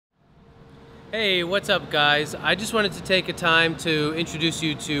Hey, what's up guys? I just wanted to take a time to introduce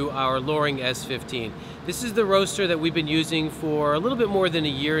you to our Loring S-15. This is the roaster that we've been using for a little bit more than a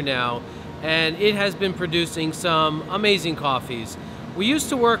year now, and it has been producing some amazing coffees. We used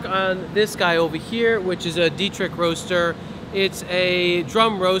to work on this guy over here, which is a Dietrich roaster. It's a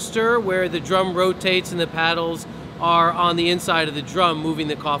drum roaster where the drum rotates and the paddles are on the inside of the drum, moving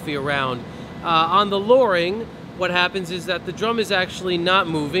the coffee around. On the Loring, what happens is that the drum is actually not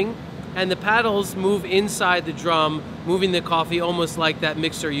moving, and the paddles move inside the drum, moving the coffee almost like that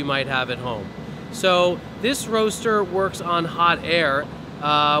mixer you might have at home. So this roaster works on hot air,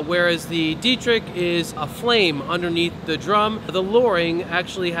 whereas the Dietrich is a flame underneath the drum. The Loring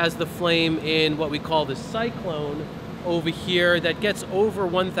actually has the flame in what we call the cyclone over here that gets over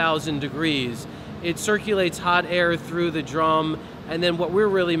 1,000 degrees. It circulates hot air through the drum, and then what we're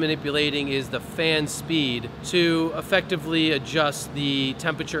really manipulating is the fan speed to effectively adjust the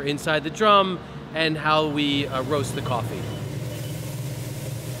temperature inside the drum and how we roast the coffee.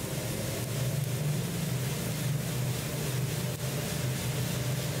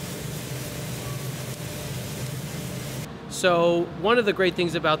 So one of the great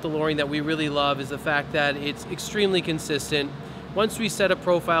things about the Loring that we really love is the fact that it's extremely consistent. Once we set a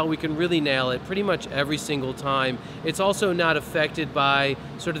profile, we can really nail it pretty much every single time. It's also not affected by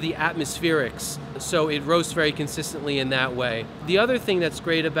sort of the atmospherics, so it roasts very consistently in that way. The other thing that's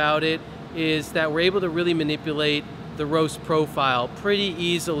great about it is that we're able to really manipulate the roast profile pretty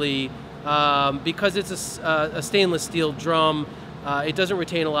easily because it's a stainless steel drum. It doesn't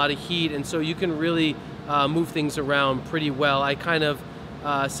retain a lot of heat, and so you can really move things around pretty well. I kind of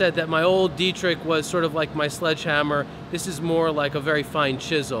said that my old Dietrich was sort of like my sledgehammer. This is more like a very fine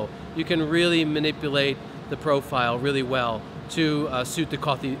chisel. You can really manipulate the profile really well to suit the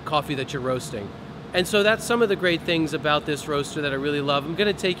coffee that you're roasting. And so that's some of the great things about this roaster that I really love. I'm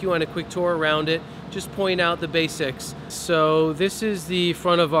going to take you on a quick tour around it, just point out the basics. So this is the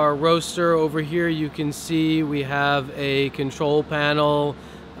front of our roaster. Over here you can see we have a control panel.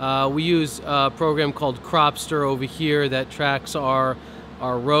 We use a program called Cropster over here that tracks our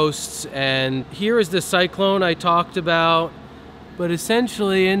roasts, and here is the cyclone I talked about, but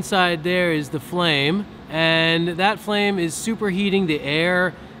essentially inside there is the flame, and that flame is superheating the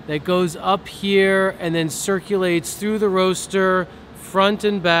air that goes up here and then circulates through the roaster front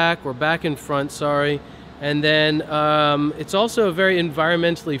and back, or back and front, sorry, and then it's also very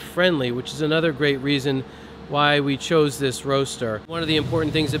environmentally friendly, which is another great reason why we chose this roaster. One of the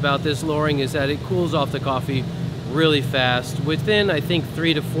important things about this Loring is that it cools off the coffee really fast. Within, I think,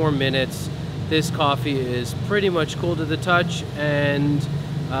 3 to 4 minutes, this coffee is pretty much cool to the touch, and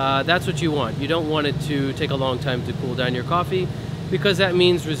that's what you want. You don't want it to take a long time to cool down your coffee, because that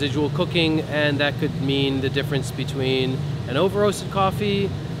means residual cooking, and that could mean the difference between an over-roasted coffee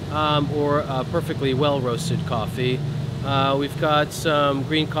or a perfectly well-roasted coffee. We've got some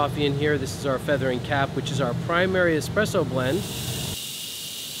green coffee in here. This is our feathering cap, which is our primary espresso blend.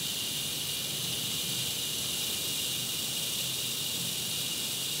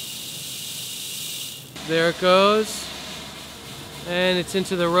 There it goes, and it's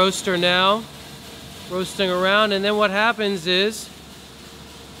into the roaster now, roasting around, and then what happens is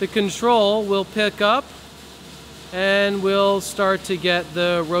the control will pick up and we'll start to get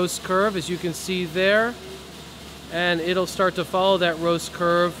the roast curve, as you can see there, and it'll start to follow that roast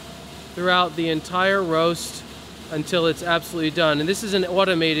curve throughout the entire roast until it's absolutely done. And this is an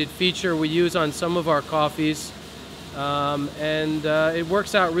automated feature we use on some of our coffees. It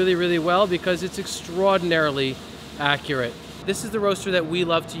works out really, really well because it's extraordinarily accurate. This is the roaster that we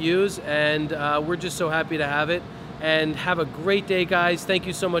love to use, and we're just so happy to have it. And have a great day, guys. Thank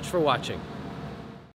you so much for watching.